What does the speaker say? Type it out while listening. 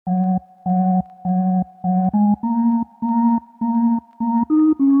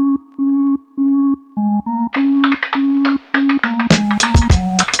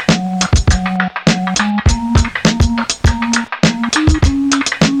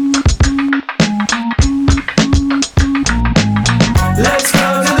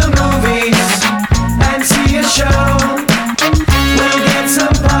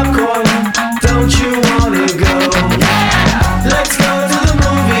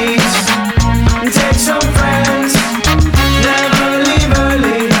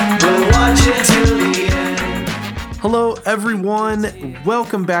everyone.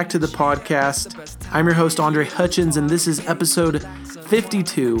 Welcome back to the podcast. I'm your host, Andre Hutchins, and this is episode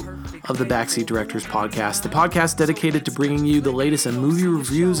 52 of the Backseat Directors Podcast, the podcast dedicated to bringing you the latest in movie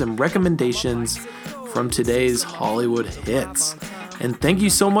reviews and recommendations from today's Hollywood hits. And thank you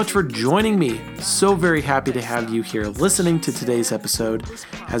so much for joining me. So very happy to have you here listening to today's episode.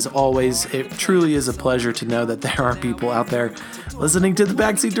 As always, it truly is a pleasure to know that there are people out there listening to the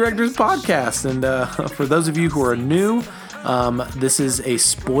Backseat Directors Podcast. And for those of you who are new, this is a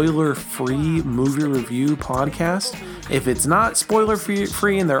spoiler-free movie review podcast. If it's not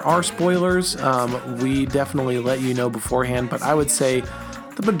spoiler-free and there are spoilers, we definitely let you know beforehand. But I would say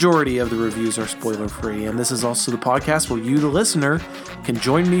the majority of the reviews are spoiler-free, and this is also the podcast where you, the listener, can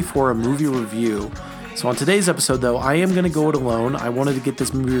join me for a movie review. So on today's episode, though, I am going to go it alone. I wanted to get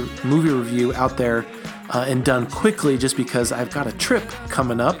this movie review out there and done quickly just because I've got a trip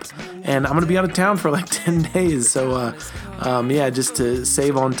coming up, and I'm going to be out of town for like 10 days. So, just to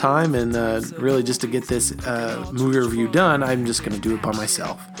save on time and really just to get this movie review done, I'm just going to do it by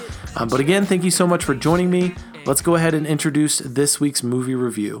myself. But again, thank you so much for joining me. Let's go ahead and introduce this week's movie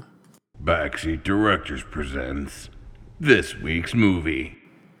review. Backseat Directors presents this week's movie.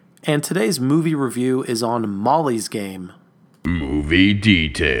 And today's movie review is on Molly's Game. Movie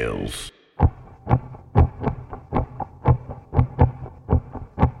details.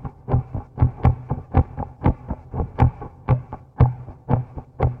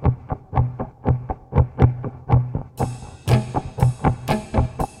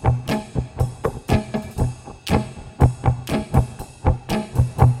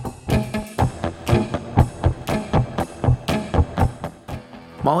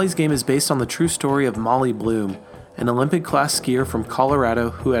 Molly's Game is based on the true story of Molly Bloom, an Olympic-class skier from Colorado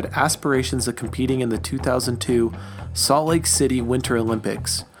who had aspirations of competing in the 2002 Salt Lake City Winter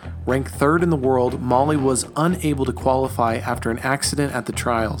Olympics. Ranked third in the world, Molly was unable to qualify after an accident at the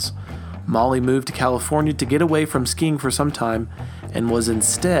trials. Molly moved to California to get away from skiing for some time and was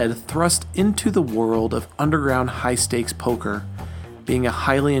instead thrust into the world of underground high-stakes poker. Being a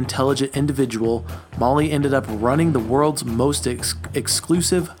highly intelligent individual, Molly ended up running the world's most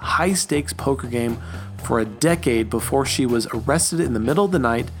exclusive high-stakes poker game for a decade before she was arrested in the middle of the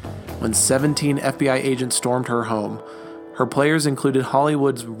night when 17 FBI agents stormed her home. Her players included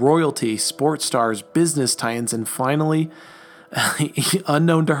Hollywood's royalty, sports stars, business titans, and finally,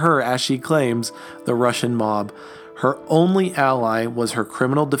 unknown to her as she claims, the Russian mob. Her only ally was her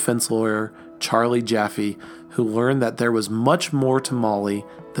criminal defense lawyer, Charlie Jaffe, who learned that there was much more to Molly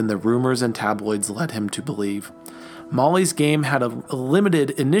than the rumors and tabloids led him to believe. Molly's Game had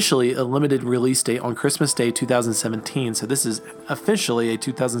initially a limited release date on Christmas Day 2017, so this is officially a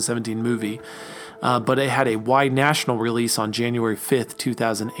 2017 movie, but it had a wide national release on January 5th,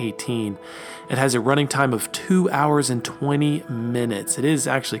 2018. It has a running time of 2 hours and 20 minutes. It is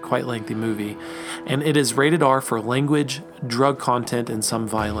actually quite a lengthy movie, and it is rated R for language, drug content, and some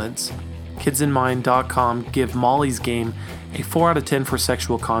violence. KidsInMind.com give Molly's Game a 4 out of 10 for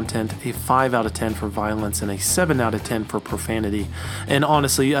sexual content, a 5 out of 10 for violence, and a 7 out of 10 for profanity. And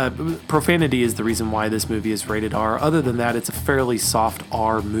honestly, profanity is the reason why this movie is rated R. Other than that, it's a fairly soft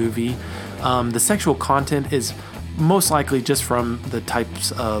R movie. The sexual content is most likely just from the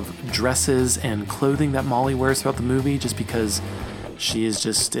types of dresses and clothing that Molly wears throughout the movie, just because she is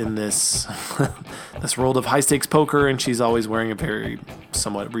just in this this world of high-stakes poker, and she's always wearing a very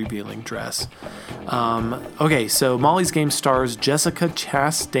somewhat revealing dress. Okay, so Molly's Game stars Jessica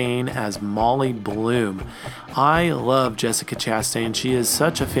Chastain as Molly Bloom. I love Jessica Chastain. She is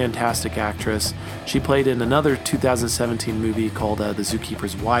such a fantastic actress. She played in another 2017 movie called The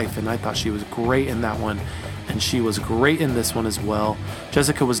Zookeeper's Wife, and I thought she was great in that one. And she was great in this one as well.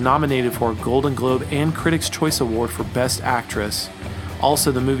 Jessica was nominated for a Golden Globe and Critics' Choice Award for Best Actress.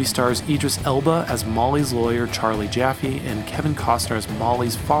 Also, the movie stars Idris Elba as Molly's lawyer, Charlie Jaffe, and Kevin Costner as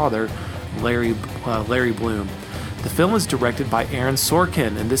Molly's father, Larry Bloom. The film is directed by Aaron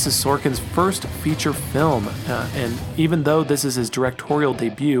Sorkin, and this is Sorkin's first feature film. And even though this is his directorial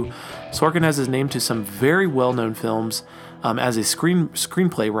debut, Sorkin has his name to some very well-known films as a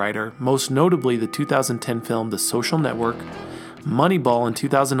screenplay writer, most notably the 2010 film The Social Network, Moneyball in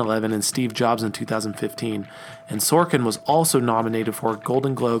 2011, and Steve Jobs in 2015. And Sorkin was also nominated for a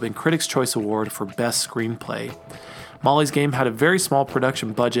Golden Globe and Critics' Choice Award for Best Screenplay. Molly's Game had a very small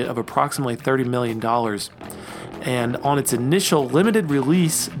production budget of approximately $30 million. And on its initial limited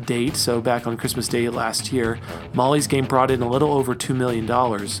release date, so back on Christmas Day last year, Molly's Game brought in a little over $2 million.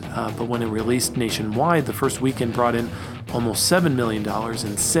 But when it released nationwide, the first weekend brought in almost $7 million.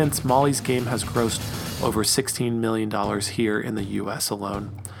 And since, Molly's Game has grossed over $16 million here in the U.S.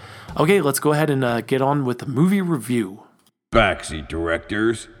 alone. Okay, let's go ahead and get on with the movie review. Backseat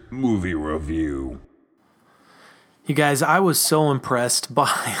Directors Movie Review. You guys, I was so impressed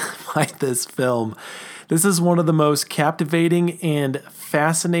by this film. This is one of the most captivating and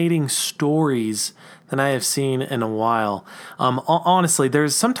fascinating stories that I have seen in a while. Honestly,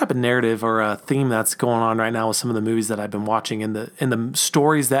 there's some type of narrative or a theme that's going on right now with some of the movies that I've been watching in the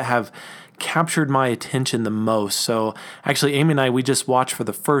stories that have captured my attention the most. So actually, Amy and I, we just watched for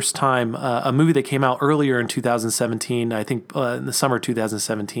the first time a movie that came out earlier in 2017, I think in the summer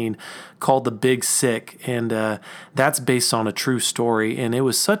 2017, called The Big Sick. And that's based on a true story. And it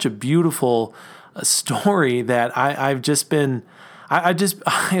was such a beautiful story that I have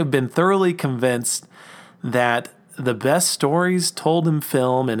been thoroughly convinced that the best stories told in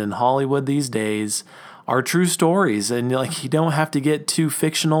film and in Hollywood these days are true stories. And like, you don't have to get too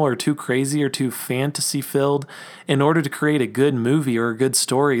fictional or too crazy or too fantasy filled in order to create a good movie or a good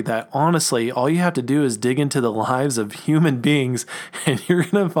story. That honestly, all you have to do is dig into the lives of human beings and you're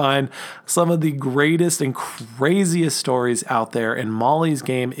going to find some of the greatest and craziest stories out there. And Molly's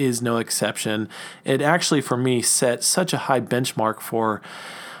Game is no exception. It actually, for me, set such a high benchmark for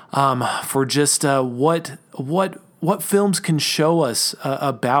just what films can show us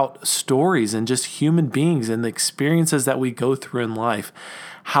about stories and just human beings and the experiences that we go through in life,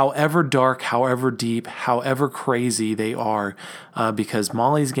 however dark, however deep, however crazy they are, because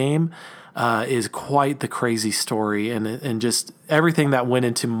Molly's Game is quite the crazy story, and just everything that went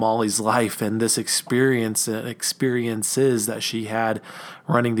into Molly's life and this experiences that she had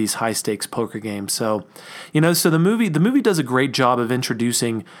running these high stakes poker games. So, so the movie does a great job of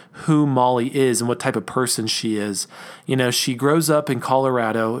introducing who Molly is and what type of person she is. She grows up in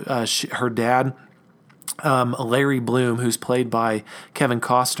Colorado. Her dad, Larry Bloom, who's played by Kevin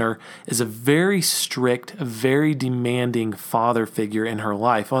Costner, is a very strict, very demanding father figure in her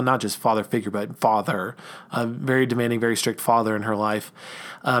life. Well, not just father figure, but father. A very demanding, very strict father in her life.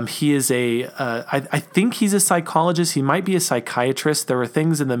 He is I think he's a psychologist. He might be a psychiatrist. There were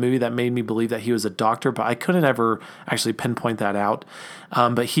things in the movie that made me believe that he was a doctor, but I couldn't ever actually pinpoint that out.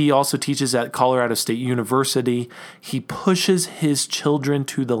 But he also teaches at Colorado State University. He pushes his children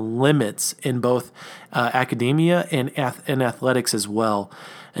to the limits in both academia and athletics as well.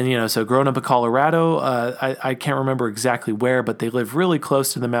 And, so growing up in Colorado, I can't remember exactly where, but they live really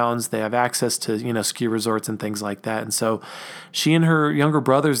close to the mountains. They have access to, ski resorts and things like that. And so she and her younger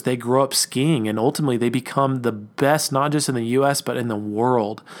brothers, they grow up skiing, and ultimately they become the best, not just in the U.S., but in the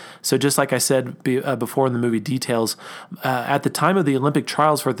world. So just like I said before in the movie details, at the time of the Olympic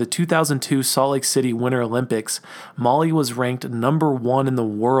trials for the 2002 Salt Lake City Winter Olympics, Molly was ranked number 1 in the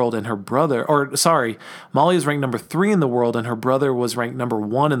world, and Molly was ranked number 3 in the world, and her brother was ranked number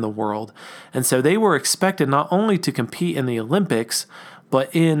 1 in the world. And so they were expected not only to compete in the Olympics,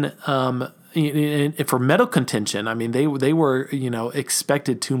 but for medal contention. I mean, they were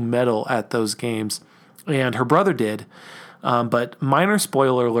expected to medal at those games, and her brother did. But minor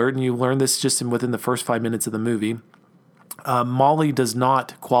spoiler alert, and you learn this just within the first 5 minutes of the movie. Molly does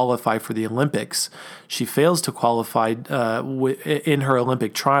not qualify for the Olympics. She fails to qualify in her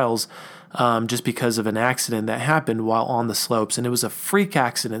Olympic trials just because of an accident that happened while on the slopes. And it was a freak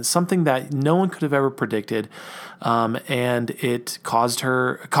accident, something that no one could have ever predicted. And it cost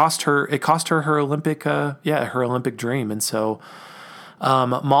her her Olympic dream. And so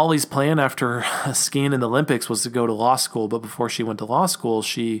Molly's plan after skiing in the Olympics was to go to law school, but before she went to law school,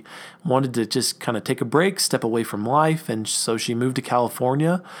 she wanted to just kind of take a break, step away from life, and so she moved to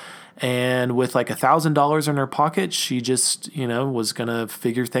California. And with like $1,000 in her pocket, she just, was going to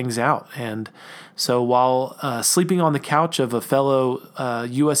figure things out. And so while sleeping on the couch of a fellow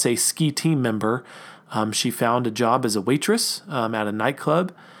USA ski team member, she found a job as a waitress at a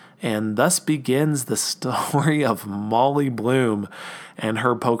nightclub. And thus begins the story of Molly Bloom and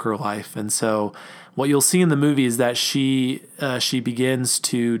her poker life. And so what you'll see in the movie is that she begins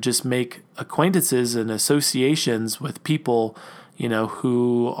to just make acquaintances and associations with people,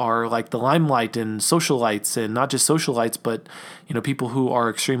 who are like the limelight and socialites, and not just socialites, but, people who are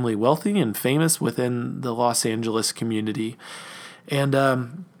extremely wealthy and famous within the Los Angeles community.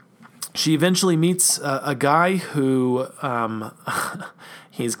 And she eventually meets a guy who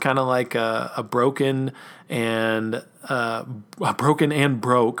he's kind of like a broken and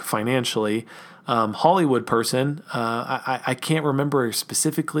broke financially Hollywood person. I can't remember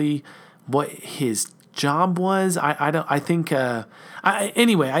specifically what his job was. I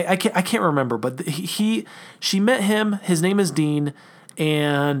can't remember, but she met him. His name is Dean,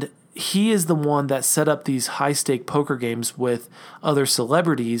 and he is the one that set up these high stake poker games with other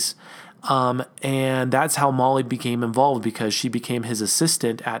celebrities. And that's how Molly became involved, because she became his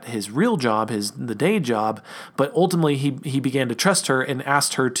assistant at his real job, the day job. But ultimately, he began to trust her and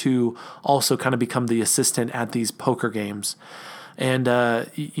asked her to also kind of become the assistant at these poker games. And,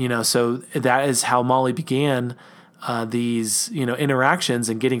 so that is how Molly began these, interactions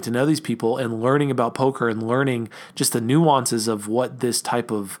and getting to know these people and learning about poker and learning just the nuances of what this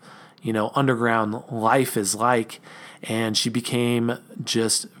type of, underground life is like. And she became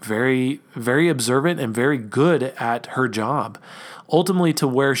just very, very observant and very good at her job, ultimately to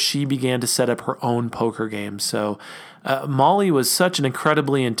where she began to set up her own poker games. So Molly was such an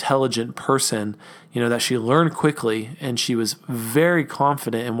incredibly intelligent person, that she learned quickly, and she was very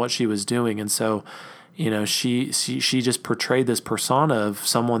confident in what she was doing. And so, she just portrayed this persona of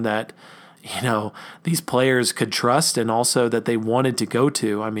someone that, these players could trust, and also that they wanted to go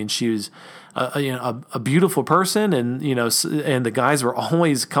to. I mean, she was a beautiful person, and and the guys were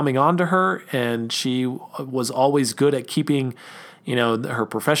always coming on to her, and she was always good at keeping her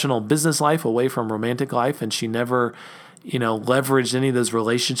professional business life away from romantic life, and she never leveraged any of those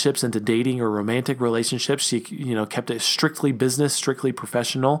relationships into dating or romantic relationships. She kept it strictly business, strictly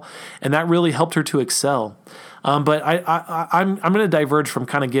professional, and that really helped her to excel. But I'm going to diverge from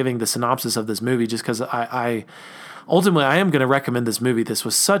kind of giving the synopsis of this movie, just because ultimately I am going to recommend this movie. This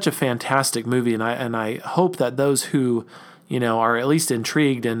was such a fantastic movie, and I hope that those who are at least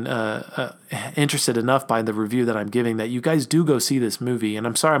intrigued and interested enough by the review that I'm giving, that you guys do go see this movie. And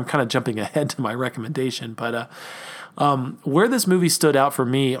I'm sorry, I'm kind of jumping ahead to my recommendation, but where this movie stood out for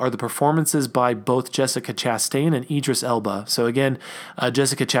me are the performances by both Jessica Chastain and Idris Elba. So again,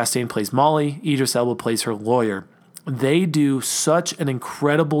 Jessica Chastain plays Molly, Idris Elba plays her lawyer. They do such an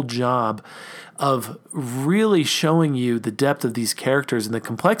incredible job of really showing you the depth of these characters and the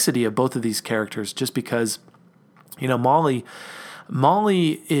complexity of both of these characters, just because, Molly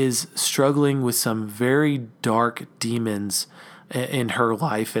is struggling with some very dark demons in her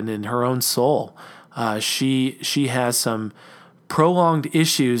life and in her own soul. She has some prolonged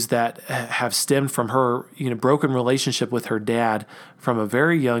issues that have stemmed from her, broken relationship with her dad from a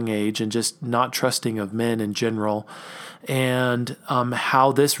very young age, and just not trusting of men in general, and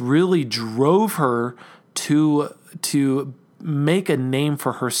how this really drove her to make a name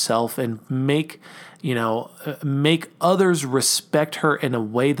for herself and make others respect her in a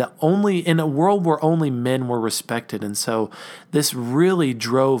way that only in a world where only men were respected. And so this really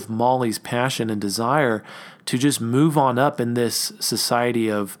drove Molly's passion and desire to just move on up in this society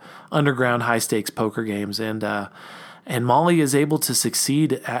of underground high stakes poker games. And Molly is able to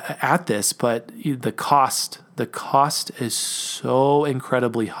succeed at this, but the cost is so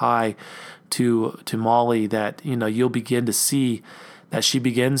incredibly high to Molly that, you'll begin to see that she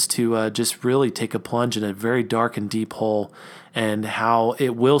begins to just really take a plunge in a very dark and deep hole, and how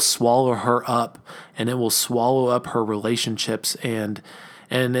it will swallow her up, and it will swallow up her relationships, and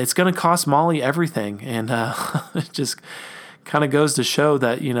it's going to cost Molly everything. And it just kind of goes to show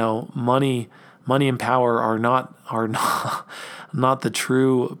that, money and power are not the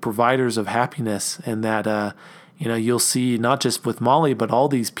true providers of happiness, and that you'll see not just with Molly, but all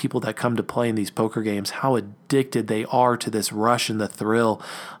these people that come to play in these poker games, how addicted they are to this rush and the thrill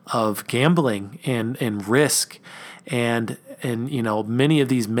of gambling and risk. And many of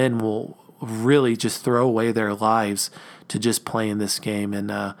these men will really just throw away their lives to just play in this game.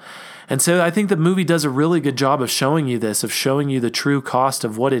 And so I think the movie does a really good job of showing you this, of showing you the true cost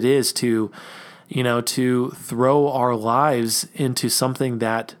of what it is to throw our lives into something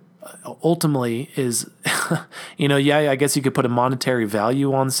that ultimately is, I guess you could put a monetary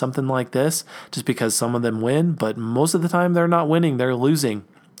value on something like this, just because some of them win, but most of the time they're not winning, they're losing.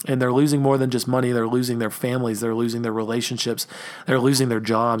 And they're losing more than just money. They're losing their families. They're losing their relationships. They're losing their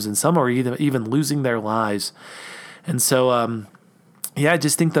jobs. And some are even losing their lives. And so, I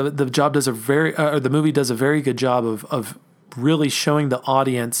just think the movie does a very good job of really showing the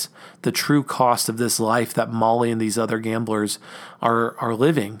audience the true cost of this life that Molly and these other gamblers are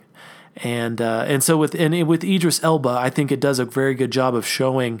living. And so with Idris Elba, I think it does a very good job of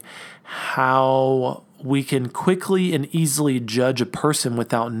showing how we can quickly and easily judge a person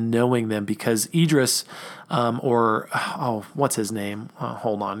without knowing them, because Idris, what's his name?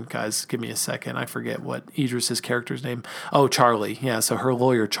 Hold on, guys, give me a second. I forget what Idris's character's name. Oh, Charlie. Yeah, so her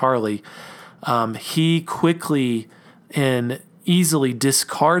lawyer, Charlie, he quickly and easily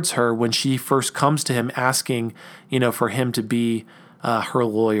discards her when she first comes to him asking, for him to be her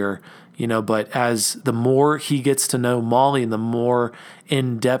lawyer. But as the more he gets to know Molly and the more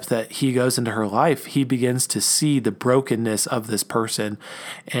in depth that he goes into her life, he begins to see the brokenness of this person,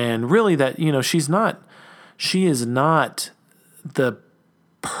 and really that, she is not the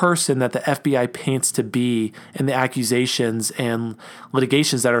person that the FBI paints to be in the accusations and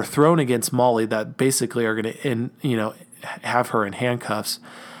litigations that are thrown against Molly that basically are going to, have her in handcuffs.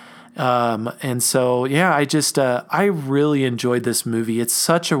 And so, yeah, I really enjoyed this movie. It's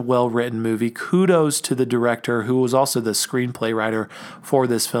such a well-written movie. Kudos to the director, who was also the screenplay writer for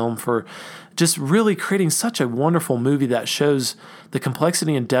this film, for just really creating such a wonderful movie that shows the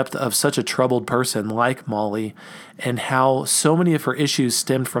complexity and depth of such a troubled person like Molly, and how so many of her issues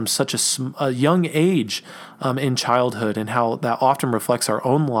stemmed from such a young age in childhood, and how that often reflects our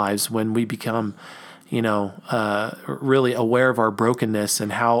own lives when we become really aware of our brokenness,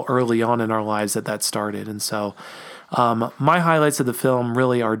 and how early on in our lives that started. And so my highlights of the film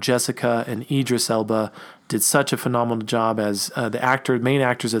really are Jessica and Idris Elba did such a phenomenal job as the main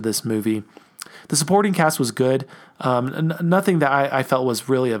actors of this movie. The supporting cast was good. Nothing that I felt was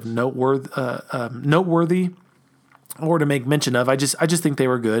really of noteworthy or to make mention of. I just think they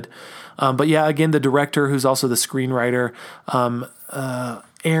were good. But yeah, again, the director, who's also the screenwriter,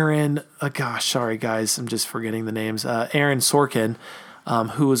 Aaron, sorry guys, I'm just forgetting the names. Aaron Sorkin,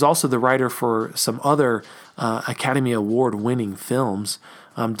 who was also the writer for some other Academy Award winning films,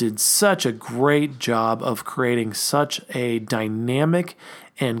 did such a great job of creating such a dynamic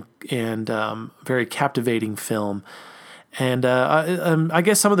and very captivating film. And I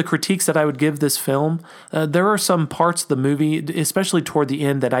guess some of the critiques that I would give this film, there are some parts of the movie, especially toward the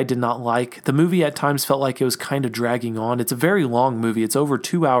end, that I did not like. The movie at times felt like it was kind of dragging on. It's a very long movie. It's over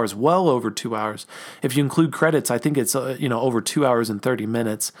 2 hours, well over 2 hours. If you include credits, I think it's over 2 hours and 30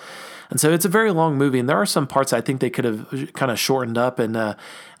 minutes. And so it's a very long movie, and there are some parts I think they could have kind of shortened up and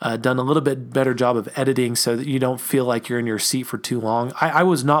done a little bit better job of editing so that you don't feel like you're in your seat for too long. I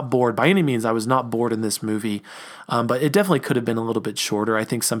was not bored. By any means, I was not bored in this movie, but it definitely could have been a little bit shorter. I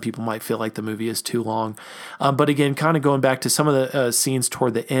think some people might feel like the movie is too long. But again, kind of going back to some of the scenes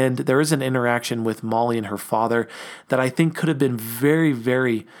toward the end, there is an interaction with Molly and her father that I think could have been very,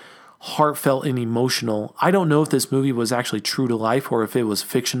 very heartfelt and emotional. I don't know if this movie was actually true to life or if it was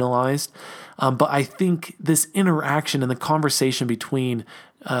fictionalized, but I think this interaction and the conversation between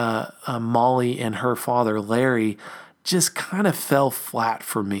Molly and her father, Larry, just kind of fell flat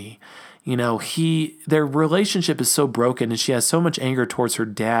for me. Their relationship is so broken, and she has so much anger towards her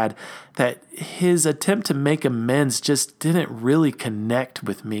dad that his attempt to make amends just didn't really connect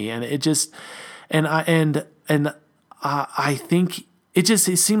with me. And it just, I think it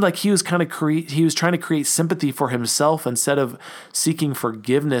seemed like he was trying to create sympathy for himself instead of seeking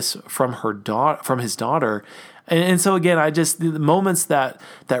forgiveness from his daughter. And so again, the moments that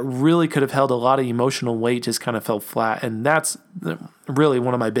really could have held a lot of emotional weight just kind of fell flat. And that's really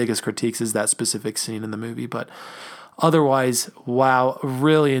one of my biggest critiques, is that specific scene in the movie. But otherwise, wow,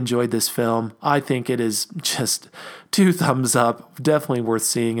 really enjoyed this film. I think it is just 2 thumbs up, definitely worth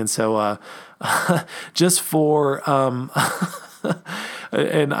seeing. And so just for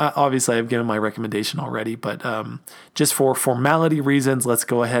and obviously I've given my recommendation already, but just for formality reasons, let's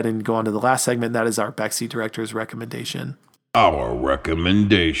go ahead and go on to the last segment. That is our Backseat Director's recommendation. Our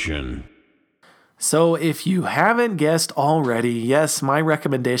recommendation. So if you haven't guessed already, yes, my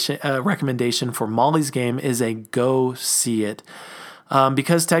recommendation for Molly's Game is a go see it.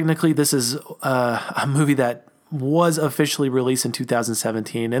 Because technically this is a movie that was officially released in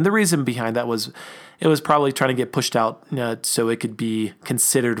 2017. And the reason behind that was it was probably trying to get pushed out so it could be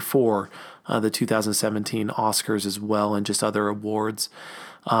considered for the 2017 Oscars as well, and just other awards.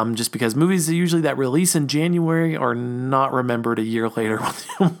 Just because movies usually that release in January are not remembered a year later when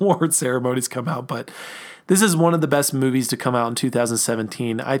the award ceremonies come out. But this is one of the best movies to come out in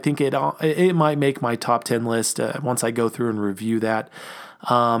 2017. I think it might make my top 10 list once I go through and review that.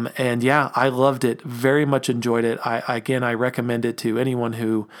 And yeah, I loved it. Very much enjoyed it. I recommend it to anyone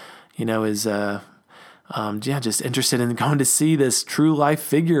who, is just interested in going to see this true life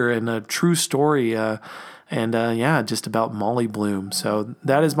figure and a true story. Just about Molly Bloom. So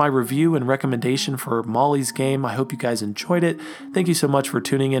that is my review and recommendation for Molly's Game. I hope you guys enjoyed it. Thank you so much for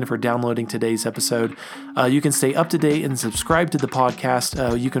tuning in, for downloading today's episode. You can stay up to date and subscribe to the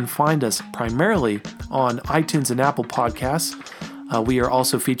podcast. You can find us primarily on iTunes and Apple Podcasts. We are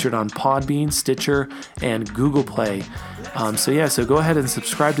also featured on Podbean, Stitcher, and Google Play. So go ahead and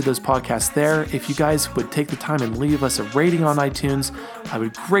subscribe to those podcasts there. If you guys would take the time and leave us a rating on iTunes, I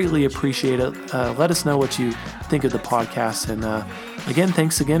would greatly appreciate it. Let us know what you think of the podcast. And again,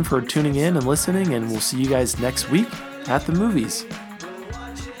 thanks again for tuning in and listening, and we'll see you guys next week at the movies.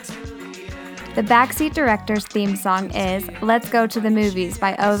 The Backseat Director's theme song is Let's Go to the Movies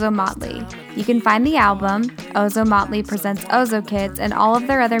by Ozo Motley. You can find the album, Ozo Motley Presents Ozo Kids, and all of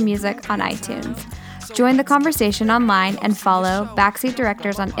their other music on iTunes. Join the conversation online and follow Backseat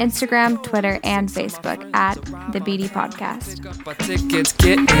Directors on Instagram, Twitter, and Facebook at The BD Podcast. Tickets,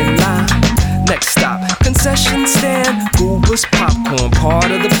 get in line. Next stop, concession stand. Goobers, popcorn, part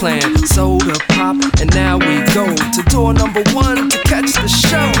of the plan. Soda pop, and now we go to door number 1 to catch the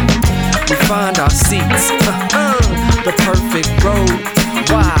show. We find our seats, the perfect road.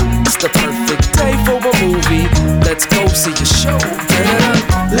 Why? It's the perfect day for a movie. Let's go see a show.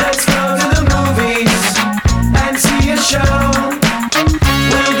 Let's go to the movies and see a show.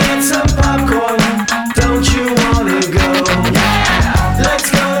 We'll get some popcorn. Don't you wanna go?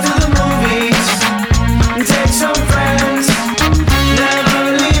 Let's go to the movies and take some friends.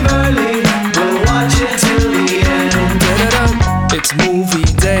 Never leave early. We'll watch it till the end. It's movie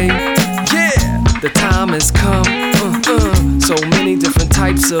day. Yeah, the time has come. So many different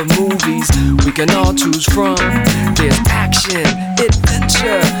types of movies we can all choose from. There's action,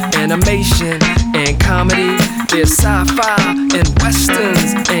 adventure, animation, and comedy. There's sci-fi and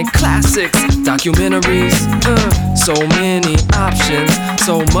westerns and classics, documentaries. So many options,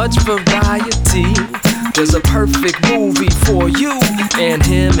 so much variety. There's a perfect movie for you and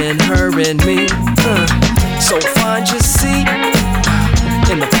him and her and me. So find your seat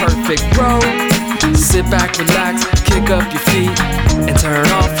in the perfect row. Sit back, relax, kick up your feet, and turn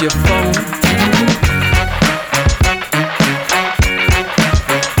off your phone.